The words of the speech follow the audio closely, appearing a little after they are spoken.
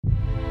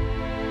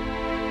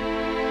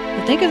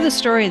But think of the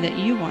story that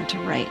you want to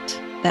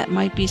write that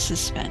might be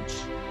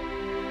suspense.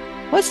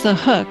 What's the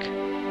hook,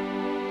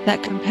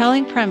 that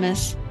compelling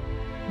premise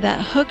that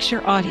hooks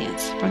your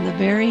audience from the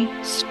very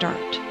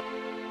start?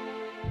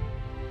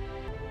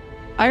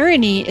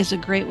 Irony is a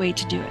great way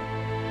to do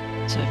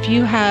it. So if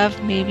you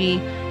have maybe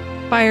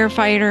a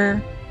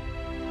firefighter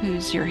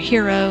who's your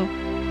hero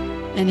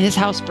and his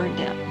house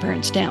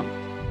burns down,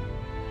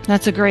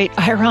 that's a great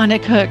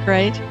ironic hook,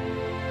 right?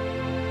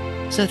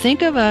 So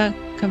think of a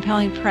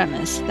compelling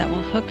premise that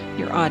will hook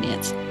your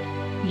audience.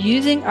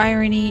 Using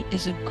irony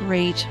is a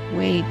great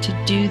way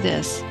to do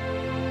this.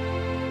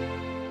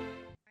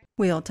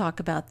 We'll talk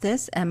about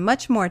this and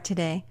much more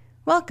today.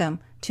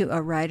 Welcome to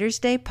a Writer's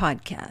Day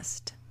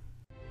podcast.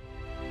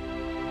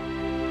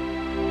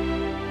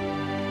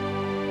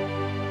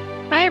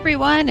 Hi,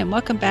 everyone, and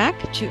welcome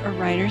back to a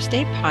Writer's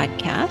Day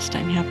podcast.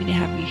 I'm happy to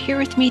have you here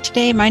with me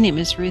today. My name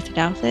is Ruth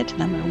Douthit,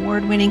 and I'm an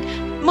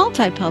award-winning,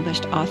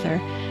 multi-published author.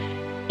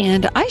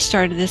 And I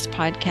started this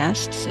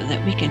podcast so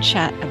that we can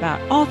chat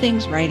about all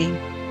things writing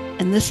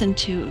and listen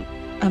to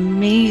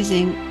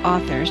amazing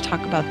authors talk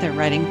about their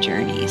writing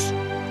journeys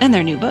and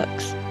their new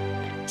books.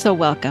 So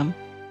welcome.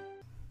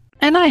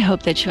 And I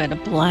hope that you had a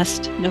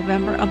blessed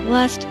November, a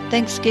blessed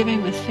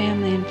Thanksgiving with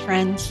family and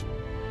friends.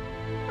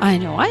 I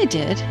know I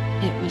did.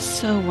 It was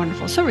so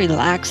wonderful, so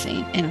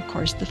relaxing. And of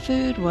course, the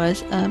food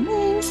was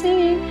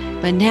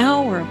amazing. But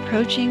now we're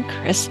approaching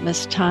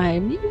Christmas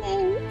time.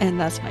 Yay! And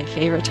that's my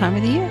favorite time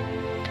of the year.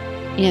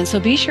 And so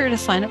be sure to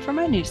sign up for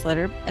my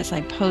newsletter as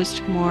I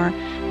post more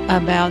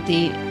about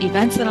the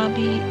events that I'll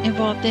be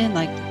involved in,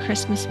 like the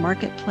Christmas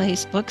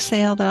marketplace book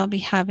sale that I'll be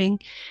having,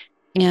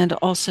 and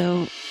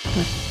also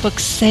the book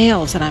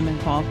sales that I'm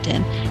involved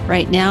in.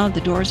 Right now,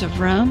 The Doors of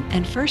Rome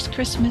and First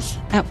Christmas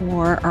at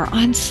War are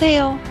on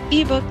sale.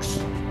 Ebooks,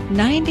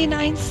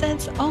 99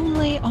 cents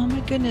only. Oh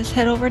my goodness,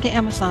 head over to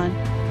Amazon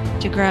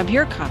to grab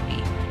your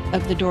copy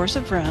of The Doors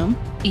of Rome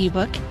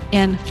ebook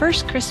and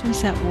First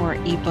Christmas at War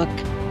ebook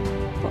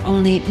for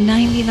only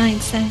 99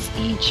 cents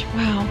each.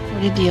 Wow,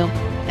 what a deal.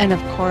 And of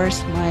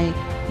course, my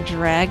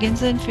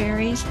Dragons and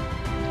Fairies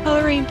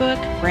coloring book,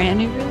 brand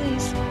new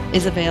release,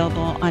 is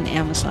available on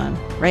Amazon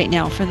right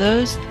now for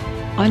those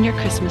on your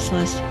Christmas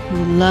list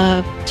who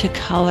love to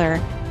color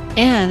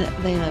and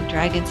they love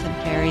dragons and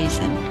fairies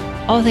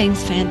and all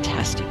things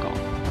fantastical.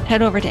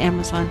 Head over to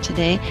Amazon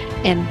today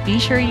and be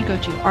sure you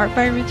go to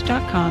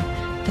artbyruth.com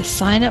to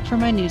sign up for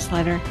my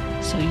newsletter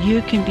so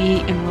you can be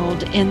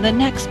enrolled in the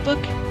next book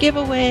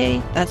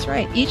giveaway. That's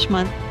right. Each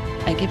month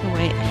I give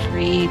away a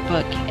free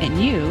book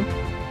and you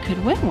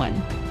could win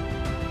one.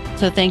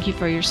 So thank you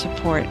for your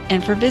support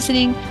and for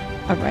visiting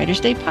a Writer's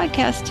Day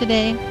podcast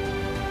today.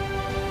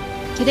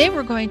 Today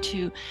we're going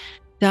to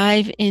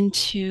dive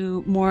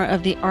into more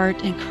of the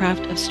art and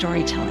craft of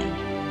storytelling.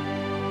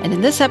 And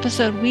in this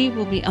episode, we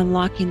will be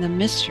unlocking the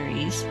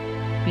mysteries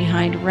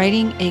behind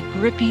writing a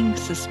gripping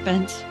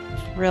suspense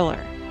thriller.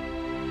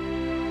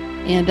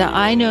 And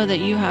I know that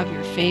you have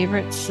your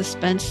favorite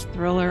suspense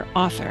thriller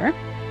author.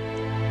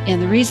 And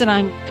the reason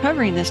I'm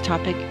covering this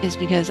topic is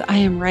because I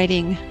am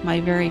writing my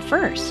very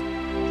first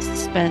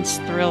suspense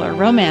thriller,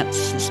 romance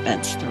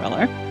suspense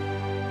thriller.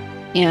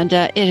 And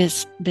it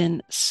has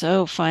been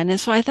so fun. And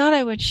so I thought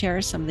I would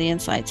share some of the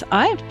insights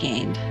I've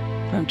gained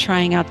from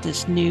trying out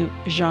this new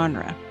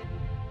genre.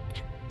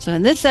 So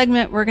in this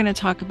segment, we're going to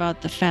talk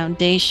about the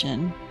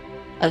foundation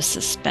of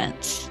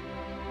suspense.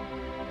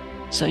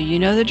 So you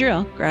know the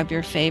drill. Grab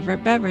your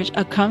favorite beverage,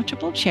 a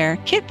comfortable chair,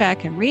 kick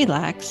back and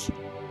relax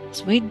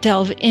as we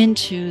delve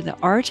into the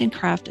art and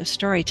craft of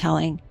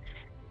storytelling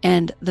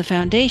and the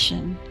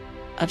foundation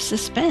of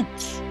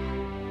suspense.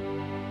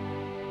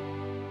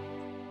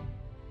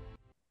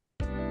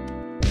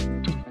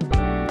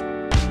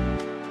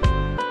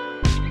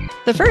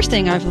 The first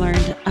thing I've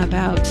learned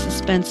about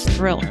suspense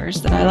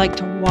thrillers that I like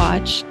to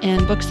watch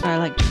and books that I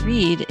like to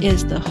read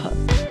is the hook.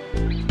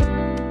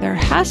 There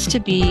has to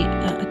be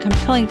a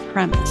compelling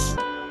premise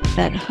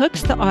that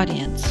hooks the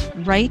audience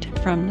right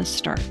from the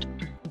start.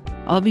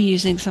 I'll be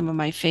using some of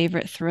my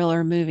favorite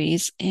thriller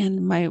movies,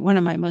 and one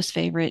of my most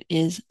favorite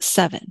is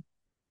Seven,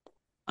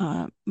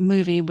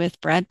 movie with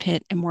Brad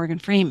Pitt and Morgan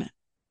Freeman.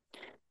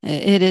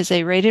 It is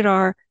a rated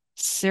R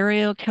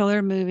serial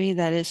killer movie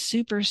that is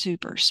super,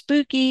 super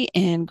spooky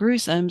and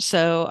gruesome,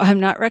 so I'm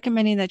not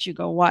recommending that you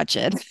go watch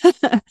it.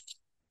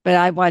 But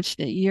I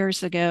watched it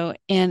years ago,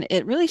 and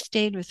it really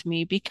stayed with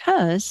me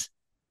because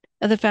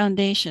of the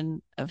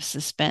foundation of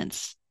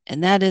suspense,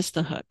 and that is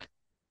the hook.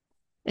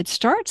 It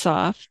starts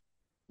off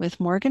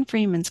with Morgan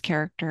Freeman's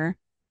character,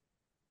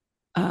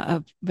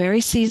 a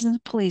very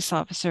seasoned police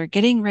officer,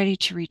 getting ready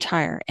to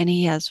retire, and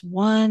he has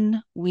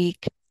 1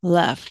 week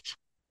left.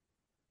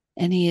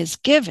 And he is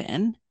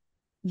given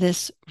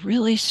this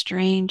really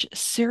strange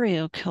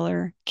serial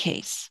killer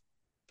case.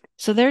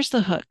 So there's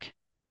the hook.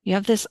 You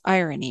have this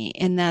irony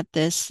in that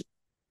this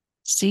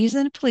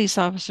seasoned police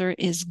officer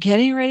is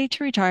getting ready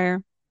to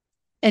retire,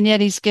 and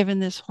yet he's given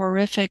this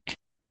horrific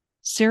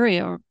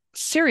serial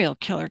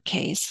killer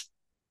case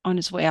on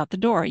his way out the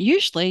door.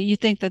 Usually you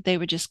think that they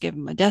would just give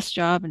him a desk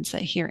job and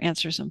say, here,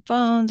 answer some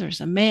phones or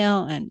some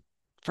mail, and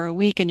for a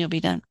week and you'll be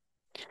done.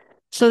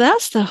 So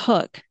that's the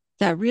hook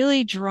that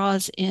really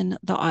draws in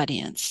the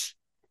audience.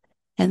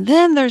 And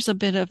then there's a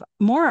bit of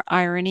more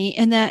irony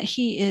in that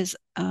he is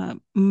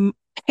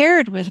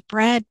paired with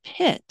Brad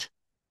Pitt,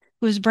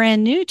 who is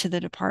brand new to the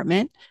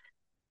department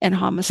and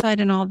homicide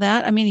and all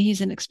that. I mean,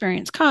 he's an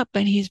experienced cop,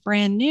 but he's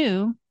brand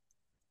new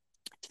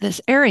to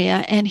this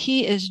area. And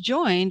he is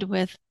joined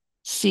with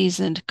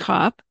seasoned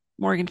cop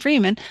Morgan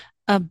Freeman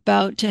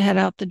about to head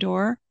out the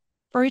door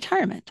for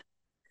retirement.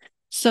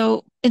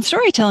 So in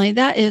storytelling,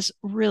 that is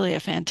really a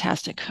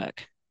fantastic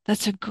hook.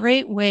 That's a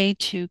great way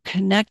to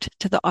connect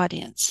to the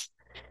audience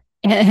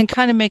and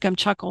kind of make them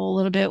chuckle a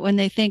little bit when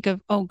they think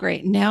of, oh,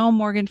 great, now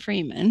Morgan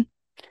Freeman,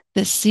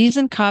 this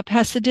seasoned cop,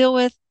 has to deal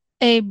with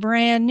a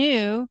brand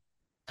new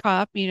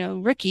cop,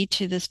 rookie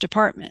to this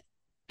department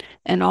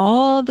and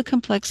all the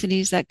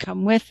complexities that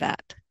come with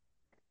that.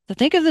 So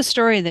think of the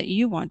story that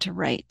you want to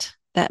write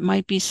that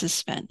might be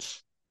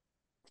suspense.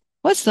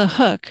 What's the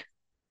hook,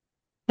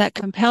 that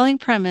compelling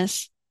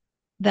premise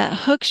that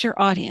hooks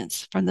your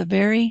audience from the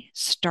very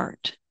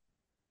start?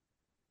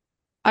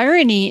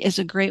 Irony is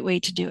a great way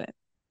to do it.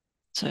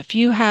 So if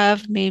you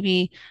have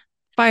maybe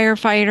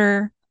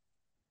firefighter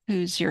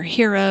who's your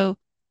hero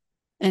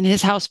and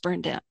his house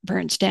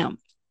burns down,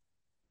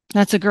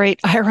 that's a great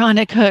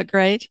ironic hook,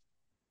 right?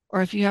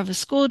 Or if you have a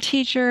school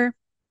teacher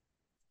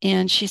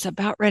and she's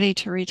about ready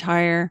to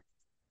retire,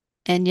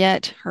 and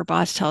yet her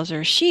boss tells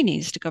her she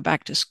needs to go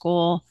back to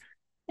school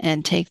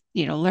and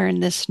learn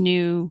this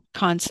new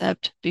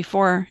concept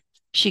before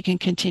she can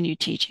continue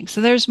teaching. So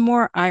there's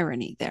more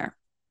irony there.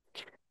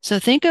 So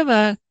think of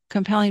a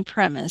compelling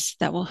premise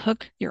that will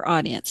hook your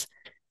audience.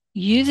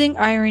 Using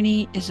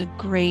irony is a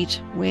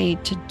great way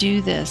to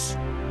do this.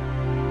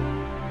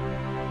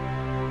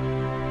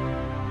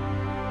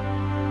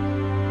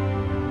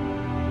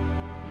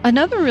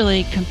 Another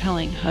really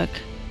compelling hook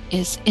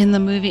is in the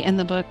movie and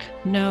the book,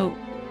 No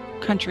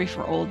Country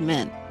for Old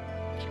Men.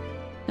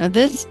 Now,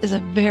 this is a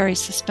very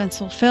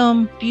suspenseful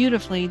film,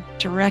 beautifully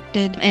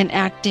directed and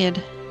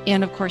acted.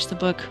 And of course, the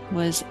book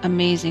was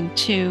amazing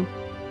too.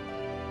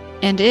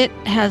 And it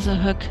has a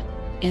hook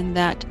in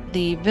that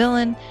the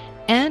villain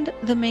and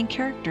the main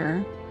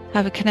character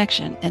have a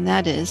connection, and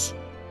that is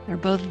they're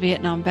both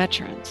Vietnam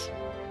veterans.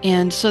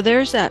 And so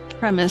there's that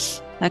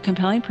premise, that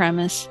compelling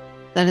premise,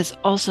 that is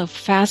also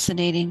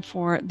fascinating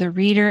for the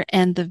reader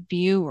and the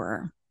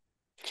viewer.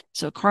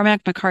 So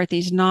Cormac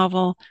McCarthy's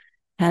novel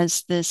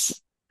has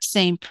this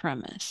same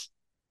premise.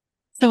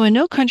 So in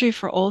No Country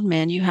for Old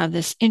Men, you have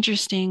this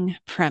interesting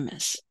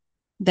premise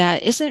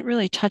that isn't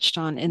really touched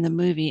on in the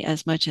movie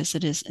as much as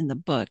it is in the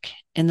book.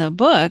 In the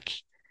book,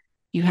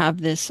 you have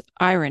this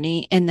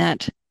irony in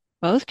that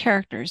both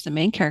characters, the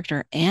main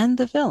character and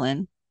the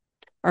villain,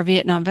 are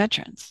Vietnam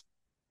veterans,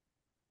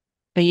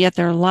 but yet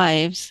their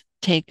lives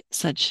take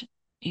such,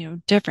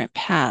 different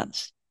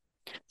paths.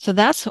 So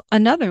that's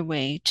another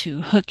way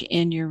to hook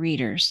in your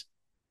readers.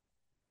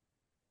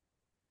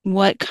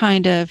 What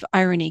kind of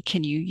irony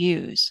can you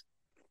use?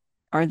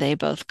 Are they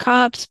both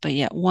cops, but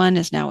yet one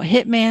is now a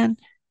hitman,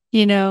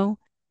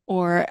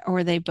 or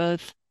are they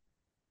both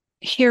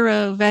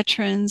hero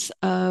veterans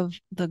of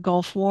the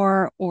Gulf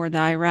War or the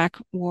Iraq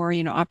War,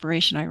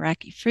 Operation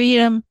Iraqi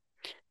Freedom,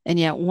 and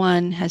yet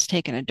one has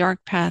taken a dark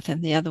path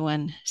and the other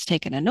one has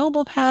taken a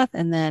noble path,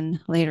 and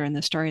then later in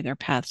the story, their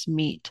paths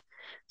meet.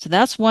 So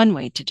that's one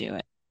way to do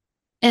it.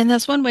 And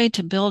that's one way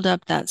to build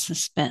up that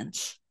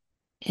suspense,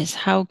 is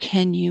how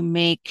can you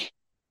make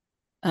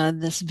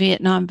this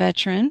Vietnam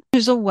veteran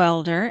who's a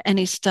welder and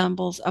he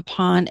stumbles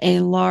upon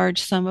a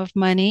large sum of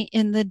money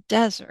in the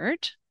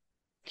desert.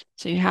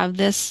 So you have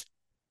this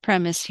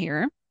premise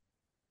here.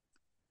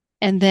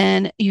 And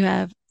then you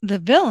have the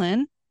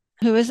villain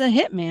who is a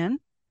hitman,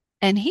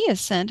 and he is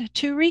sent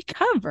to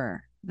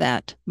recover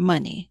that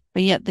money.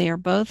 But yet they are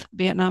both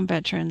Vietnam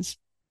veterans,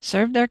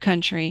 served their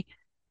country,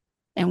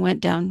 and went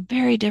down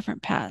very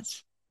different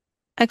paths.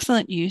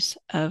 Excellent use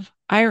of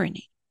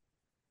irony.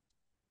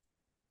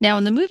 Now,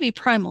 in the movie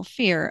Primal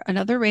Fear,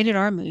 another rated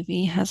R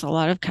movie, has a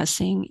lot of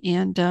cussing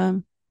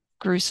and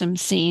gruesome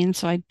scenes,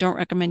 so I don't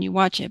recommend you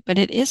watch it, but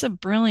it is a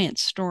brilliant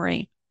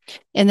story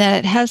in that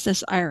it has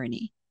this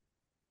irony.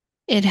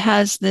 It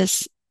has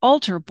this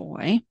altar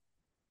boy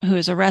who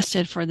is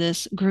arrested for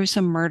this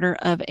gruesome murder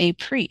of a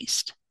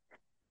priest.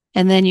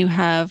 And then you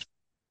have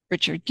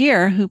Richard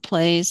Gere, who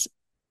plays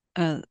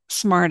a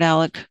smart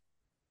aleck,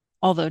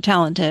 although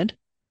talented,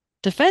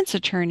 defense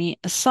attorney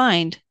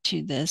assigned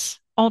to this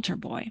altar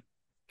boy.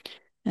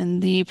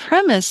 And the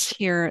premise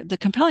here, the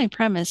compelling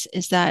premise,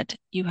 is that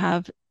you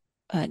have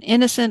an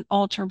innocent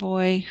altar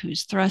boy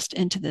who's thrust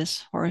into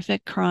this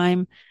horrific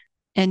crime,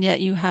 and yet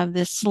you have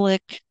this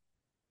slick,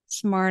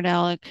 smart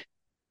aleck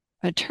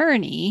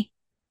attorney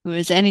who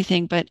is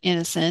anything but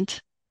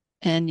innocent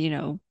and,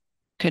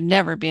 could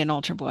never be an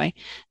altar boy.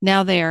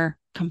 Now they are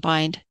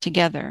combined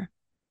together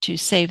to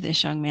save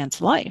this young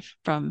man's life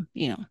from,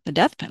 the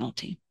death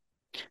penalty.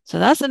 So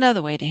that's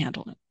another way to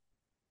handle it.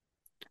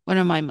 One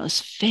of my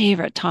most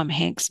favorite Tom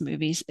Hanks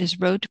movies is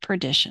Road to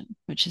Perdition,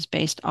 which is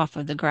based off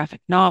of the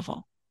graphic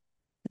novel.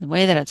 The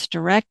way that it's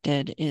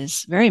directed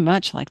is very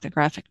much like the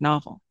graphic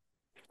novel.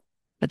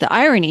 But the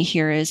irony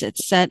here is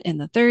it's set in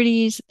the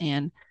 30s,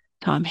 and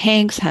Tom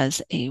Hanks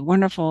has a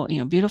wonderful,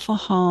 beautiful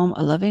home,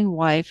 a loving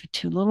wife,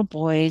 two little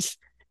boys,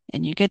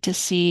 and you get to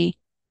see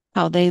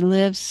how they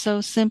live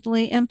so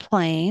simply and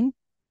plain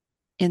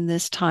in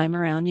this time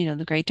around,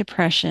 the Great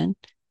Depression.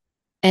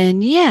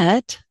 And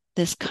yet,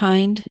 this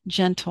kind,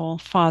 gentle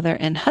father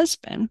and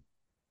husband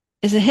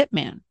is a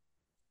hitman.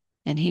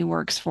 And he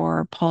works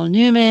for Paul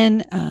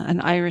Newman,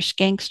 an Irish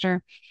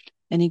gangster,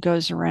 and he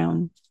goes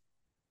around,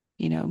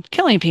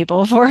 killing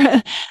people for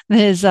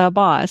his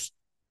boss.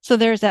 So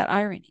there's that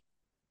irony.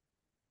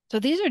 So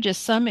these are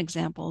just some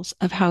examples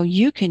of how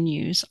you can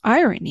use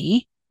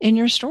irony in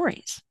your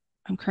stories.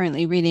 I'm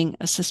currently reading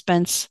a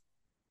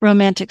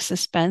romantic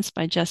suspense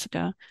by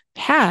Jessica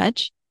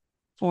Patch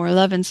for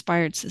Love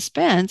Inspired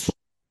Suspense.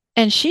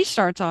 And she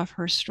starts off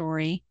her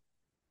story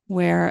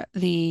where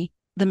the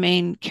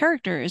main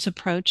character is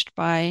approached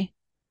by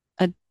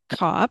a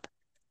cop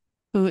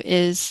who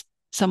is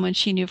someone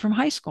she knew from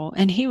high school.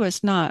 And he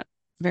was not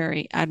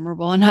very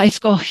admirable in high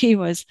school. He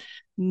was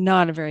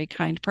not a very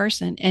kind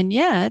person. And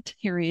yet,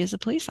 here he is a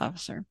police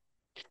officer.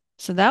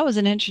 So that was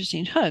an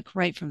interesting hook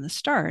right from the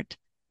start,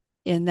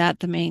 in that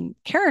the main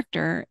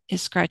character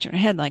is scratching her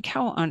head like,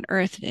 how on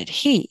earth did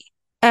he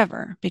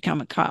ever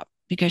become a cop?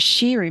 Because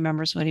she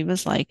remembers what he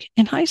was like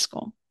in high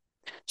school.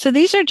 So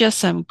these are just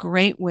some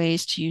great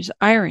ways to use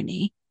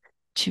irony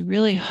to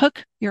really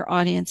hook your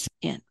audience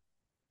in.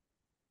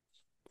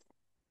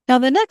 Now,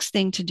 the next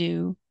thing to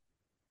do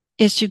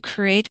is to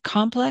create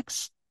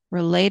complex,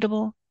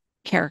 relatable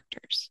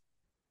characters.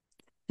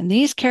 And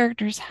these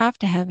characters have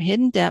to have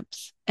hidden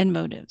depths and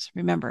motives.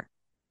 Remember,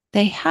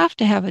 they have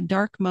to have a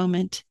dark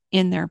moment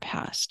in their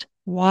past.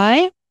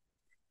 Why?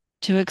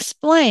 To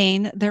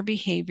explain their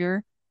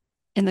behavior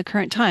in the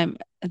current time,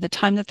 the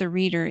time that the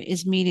reader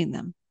is meeting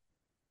them.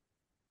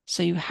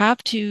 So you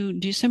have to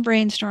do some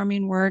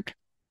brainstorming work,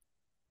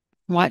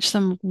 watch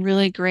some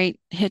really great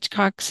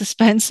Hitchcock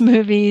suspense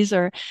movies,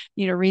 or,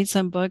 read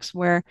some books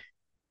where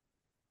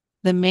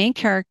the main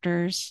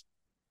characters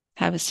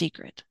have a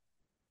secret.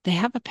 They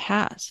have a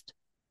past.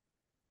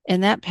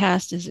 And that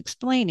past is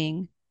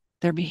explaining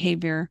their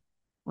behavior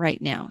right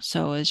now.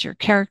 So as your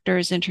character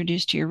is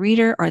introduced to your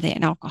reader, are they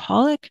an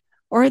alcoholic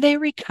or are they a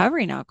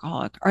recovering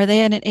alcoholic? Are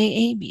they at an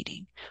AA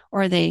meeting?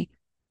 Or are they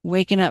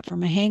waking up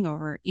from a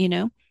hangover?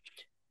 You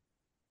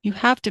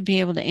have to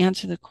be able to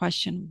answer the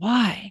question,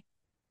 why,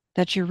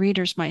 that your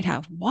readers might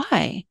have.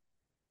 Why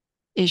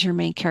is your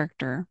main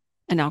character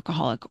an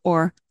alcoholic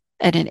or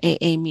at an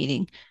AA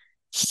meeting?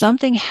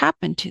 Something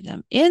happened to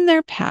them in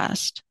their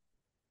past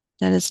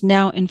that is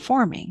now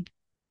informing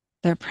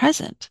their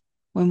present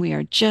when we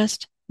are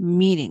just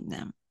meeting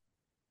them.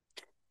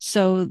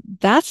 So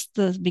that's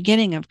the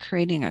beginning of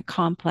creating a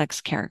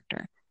complex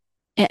character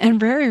and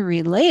very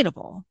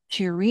relatable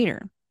to your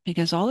reader,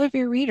 because all of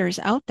your readers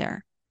out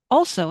there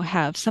also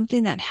have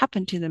something that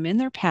happened to them in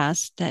their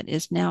past that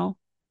is now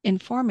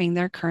informing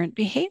their current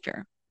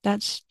behavior.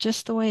 That's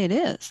just the way it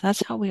is.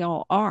 That's how we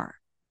all are.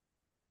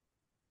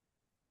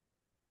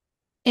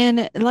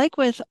 And like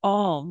with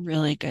all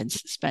really good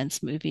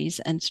suspense movies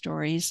and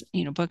stories,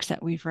 books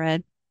that we've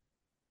read,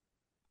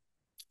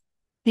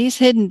 these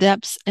hidden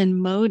depths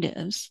and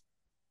motives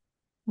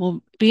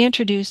will be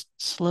introduced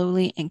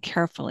slowly and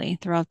carefully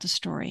throughout the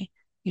story.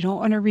 You don't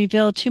want to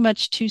reveal too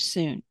much too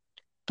soon,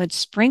 but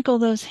sprinkle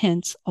those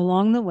hints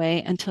along the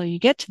way until you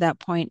get to that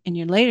point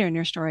later in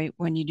your story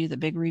when you do the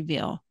big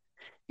reveal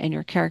and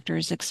your character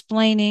is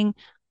explaining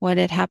what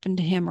had happened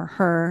to him or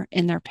her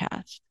in their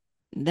past.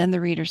 And then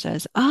the reader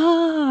says,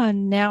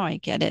 now I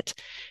get it.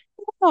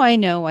 Oh, I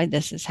know why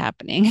this is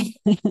happening.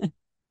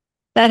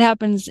 That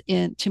happens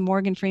to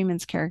Morgan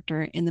Freeman's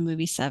character in the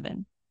movie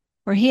Seven,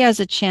 where he has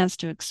a chance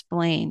to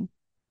explain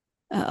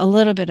a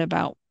little bit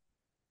about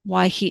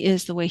why he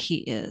is the way he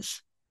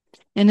is.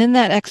 And in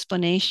that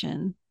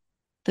explanation,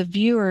 the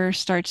viewer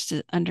starts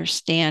to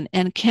understand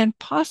and can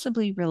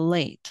possibly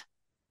relate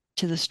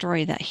to the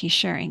story that he's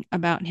sharing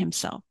about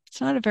himself.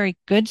 It's not a very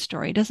good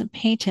story. It doesn't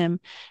paint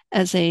him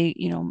as a,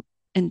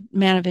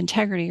 man of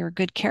integrity or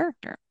good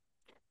character.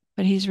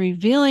 But he's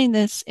revealing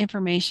this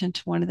information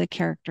to one of the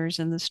characters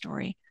in the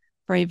story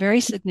for a very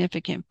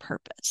significant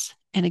purpose.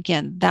 And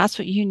again, that's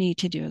what you need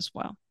to do as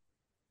well.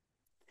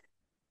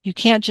 You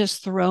can't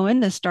just throw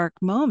in this dark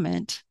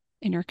moment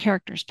in your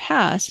character's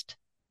past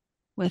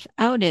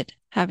without it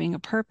having a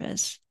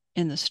purpose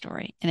in the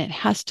story. And it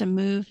has to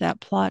move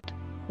that plot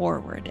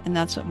forward. And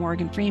that's what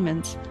Morgan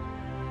Freeman's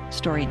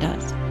story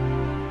does.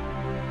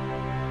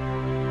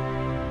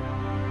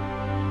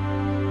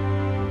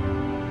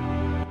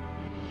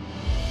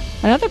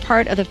 Another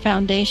part of the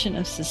foundation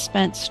of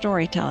suspense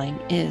storytelling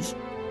is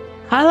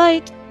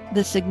highlight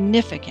the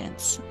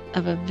significance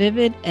of a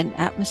vivid and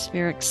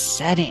atmospheric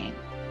setting.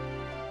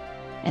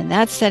 And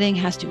that setting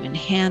has to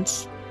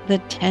enhance the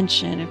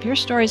tension. If your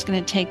story is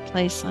going to take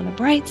place on a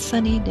bright,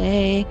 sunny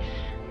day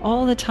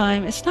all the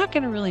time, it's not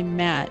going to really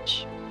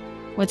match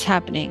what's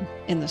happening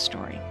in the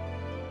story.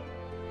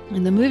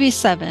 In the movie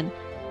Seven,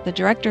 the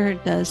director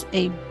does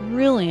a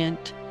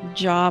brilliant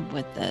job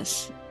with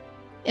this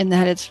in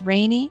that it's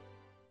rainy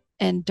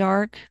and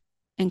dark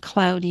and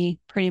cloudy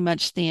pretty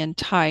much the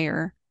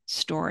entire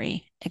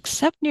story,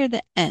 except near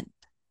the end.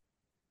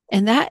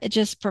 And that it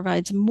just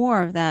provides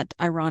more of that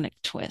ironic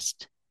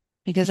twist.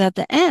 Because at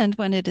the end,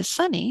 when it is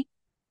sunny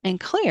and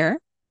clear,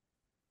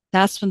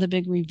 that's when the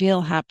big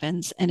reveal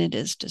happens and it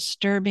is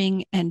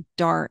disturbing and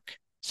dark.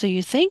 So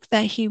you think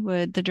that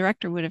the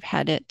director would have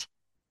had it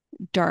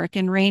dark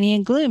and rainy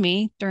and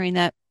gloomy during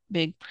that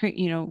big,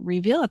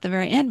 reveal at the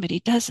very end, but he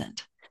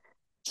doesn't.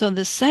 So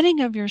the setting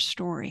of your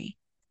story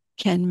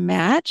can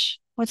match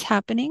what's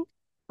happening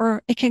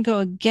or it can go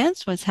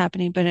against what's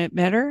happening, but it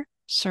better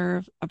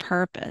serve a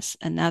purpose.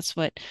 And that's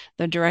what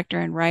the director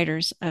and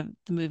writers of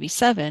the movie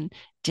Seven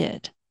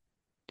did.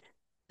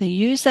 They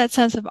used that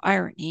sense of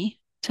irony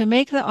to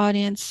make the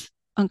audience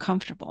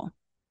uncomfortable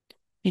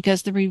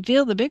because the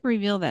big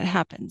reveal that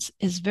happens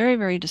is very,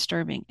 very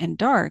disturbing and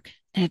dark,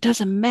 and it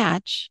doesn't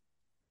match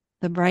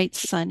the bright,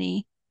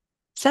 sunny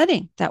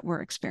setting that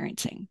we're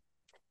experiencing.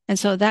 And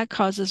so that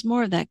causes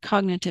more of that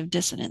cognitive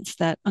dissonance,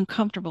 that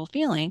uncomfortable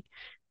feeling,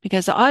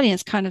 because the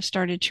audience kind of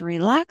started to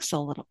relax a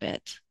little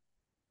bit.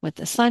 With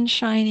the sun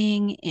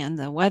shining and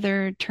the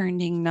weather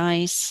turning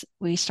nice,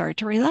 we start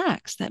to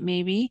relax that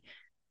maybe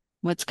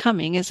what's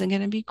coming isn't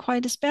going to be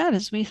quite as bad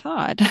as we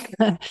thought.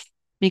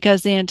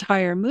 Because the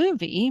entire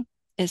movie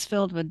is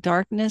filled with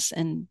darkness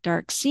and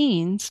dark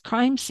scenes,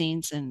 crime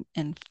scenes,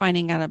 and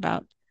finding out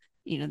about,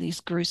 these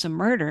gruesome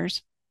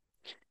murders.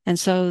 And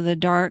so the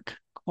dark,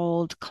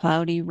 cold,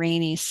 cloudy,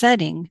 rainy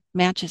setting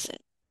matches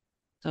it.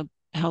 So it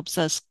helps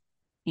us,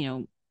 you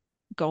know,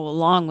 go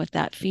along with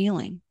that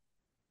feeling.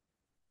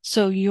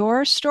 So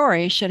your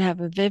story should have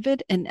a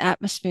vivid and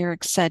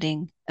atmospheric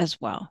setting as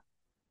well,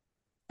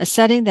 a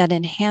setting that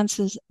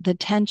enhances the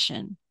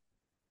tension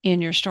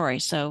in your story.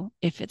 So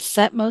if it's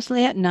set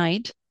mostly at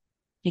night,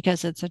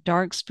 because it's a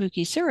dark,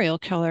 spooky serial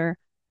killer,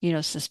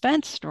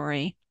 suspense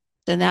story,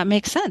 then that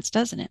makes sense,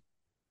 doesn't it?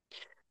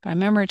 But I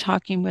remember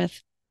talking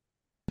with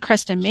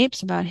Creston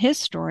Mapes about his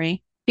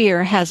story.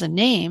 Fear has a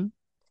name.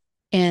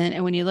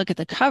 And when you look at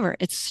the cover,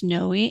 it's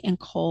snowy and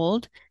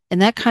cold.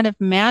 And that kind of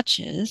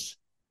matches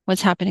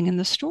what's happening in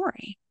the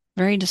story.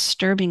 Very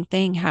disturbing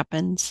thing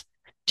happens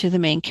to the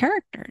main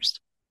characters.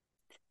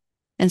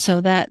 And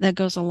so that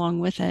goes along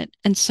with it.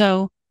 And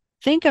so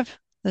think of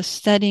the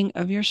setting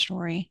of your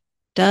story.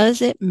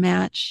 Does it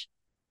match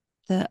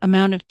the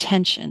amount of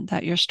tension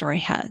that your story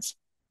has?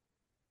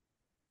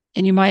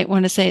 And you might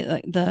want to say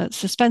like the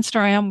suspense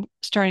story I'm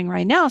starting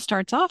right now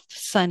starts off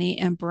sunny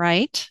and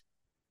bright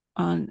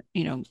on,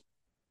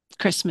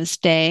 Christmas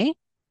Day,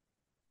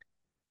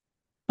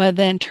 but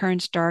then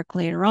turns dark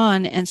later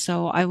on. And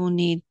so I will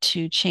need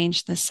to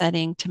change the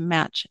setting to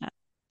match it,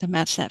 to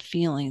match that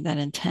feeling, that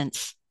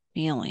intense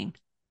feeling.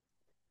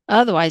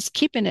 Otherwise,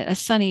 keeping it a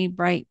sunny,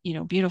 bright,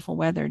 beautiful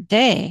weather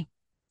day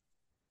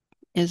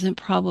isn't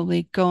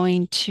probably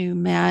going to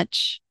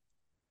match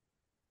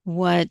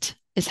what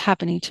is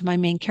happening to my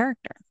main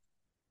character.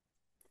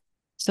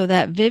 So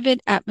that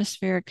vivid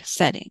atmospheric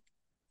setting,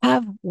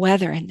 have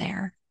weather in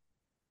there,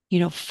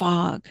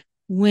 fog,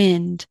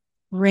 wind,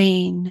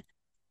 rain,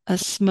 a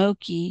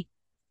smoky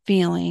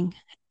feeling,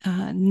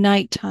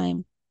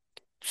 nighttime,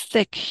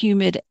 thick,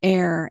 humid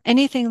air,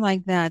 anything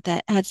like that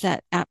that adds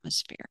that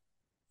atmosphere.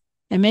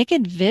 And make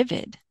it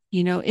vivid.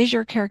 Is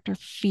your character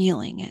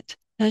feeling it?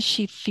 Does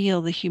she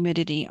feel the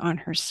humidity on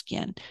her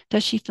skin?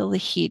 Does she feel the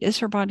heat? Is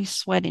her body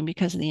sweating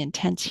because of the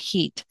intense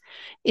heat?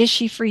 Is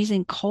she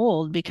freezing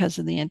cold because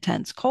of the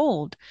intense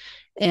cold?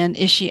 And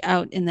is she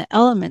out in the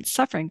elements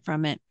suffering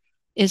from it?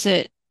 Is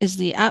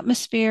the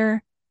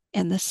atmosphere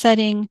and the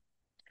setting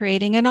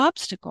creating an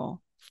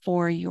obstacle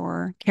for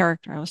your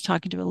character? I was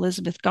talking to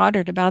Elizabeth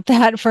Goddard about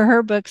that for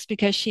her books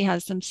because she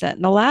has them set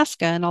in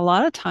Alaska. And a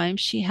lot of times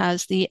she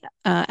has the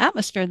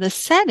atmosphere, the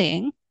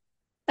setting,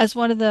 as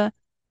one of the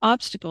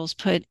obstacles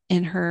put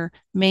in her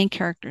main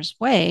character's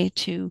way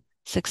to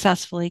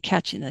successfully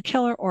catching the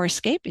killer or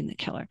escaping the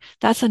killer.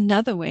 That's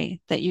another way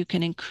that you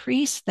can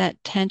increase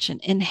that tension,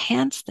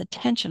 enhance the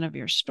tension of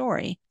your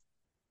story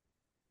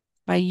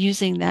by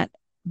using that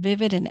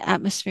vivid and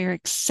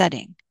atmospheric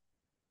setting.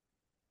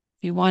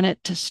 If you want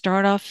it to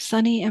start off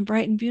sunny and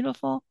bright and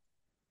beautiful,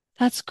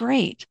 that's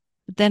great.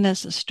 But then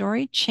as the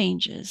story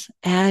changes,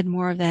 add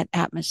more of that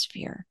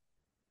atmosphere.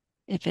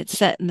 If it's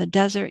set in the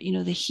desert,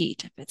 the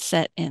heat. If it's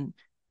set in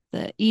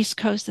the East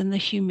Coast, then the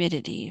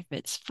humidity. If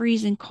it's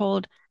freezing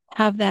cold,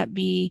 have that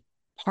be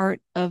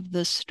part of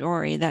the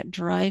story that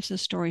drives the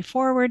story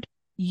forward.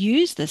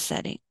 Use the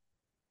setting.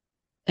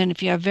 And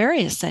if you have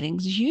various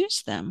settings,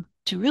 use them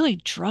to really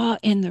draw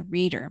in the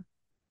reader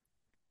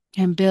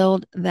and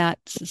build that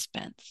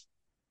suspense.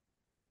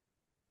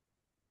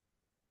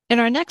 In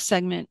our next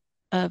segment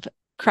of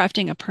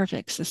crafting a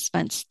perfect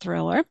suspense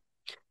thriller,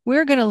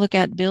 we're going to look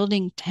at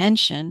building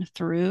tension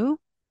through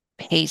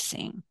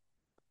pacing.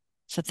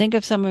 So think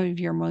of some of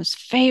your most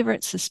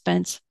favorite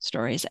suspense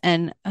stories.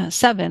 And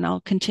Seven,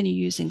 I'll continue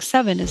using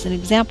Seven as an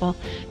example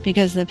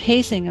because the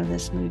pacing of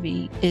this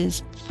movie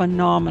is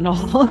phenomenal.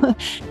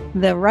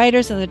 The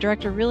writers and the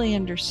director really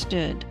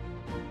understood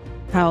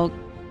how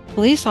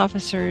police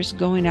officers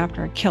going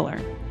after a killer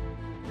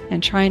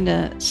and trying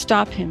to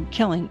stop him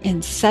killing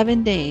in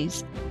 7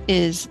 days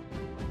is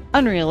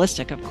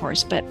unrealistic, of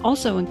course, but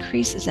also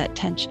increases that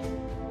tension.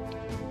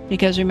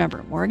 Because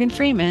remember, Morgan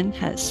Freeman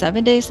has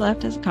 7 days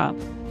left as a cop.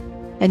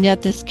 And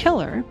yet this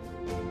killer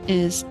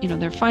is,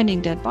 they're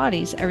finding dead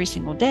bodies every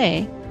single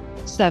day,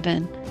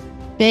 7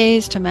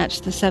 days to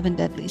match the 7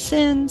 deadly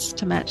sins,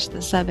 to match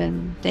the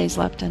 7 days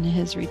left in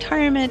his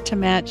retirement, to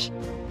match,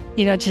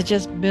 to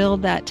just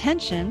build that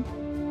tension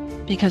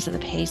because of the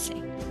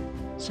pacing.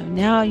 So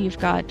now you've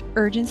got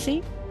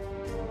urgency,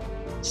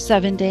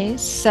 7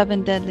 days,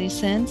 7 deadly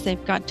sins.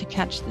 They've got to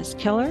catch this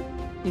killer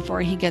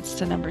before he gets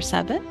to number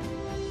 7.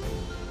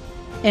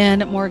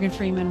 And Morgan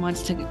Freeman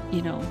wants to,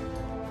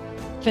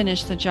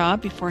 finish the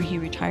job before he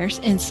retires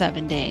in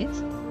 7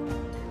 days.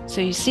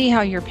 So you see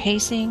how your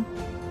pacing,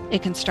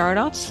 it can start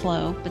off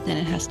slow, but then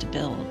it has to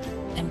build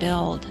and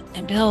build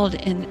and build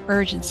in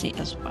urgency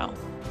as well.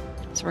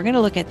 So we're going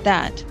to look at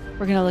that.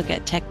 We're going to look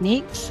at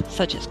techniques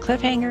such as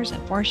cliffhangers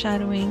and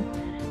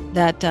foreshadowing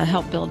that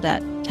help build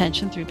that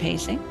tension through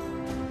pacing.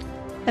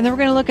 And then we're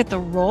going to look at the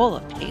role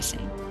of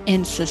pacing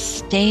in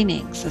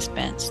sustaining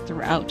suspense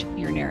throughout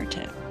your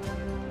narrative.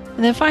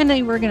 And then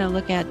finally, we're going to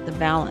look at the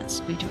balance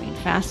between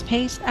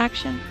fast-paced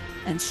action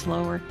and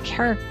slower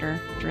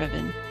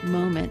character-driven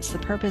moments, the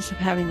purpose of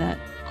having that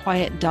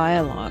quiet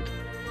dialogue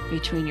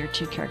between your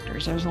two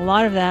characters. There's a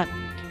lot of that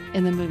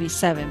in the movie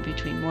Seven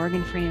between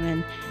Morgan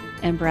Freeman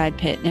and Brad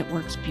Pitt, and it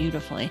works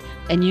beautifully.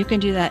 And you can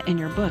do that in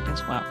your book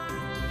as well.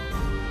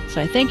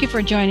 So I thank you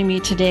for joining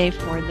me today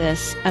for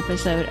this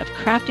episode of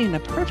Crafting the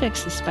Perfect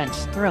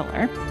Suspense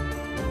Thriller.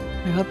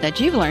 I hope that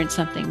you've learned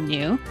something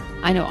new.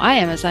 I know I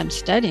am as I'm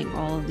studying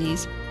all of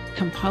these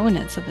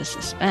components of the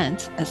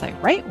suspense as I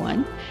write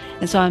one.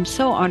 And so I'm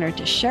so honored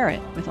to share it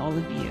with all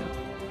of you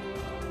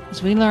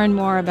as we learn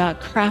more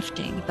about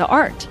crafting the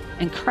art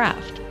and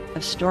craft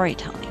of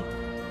storytelling.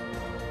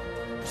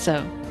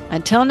 So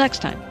until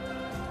next time,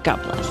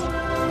 God bless.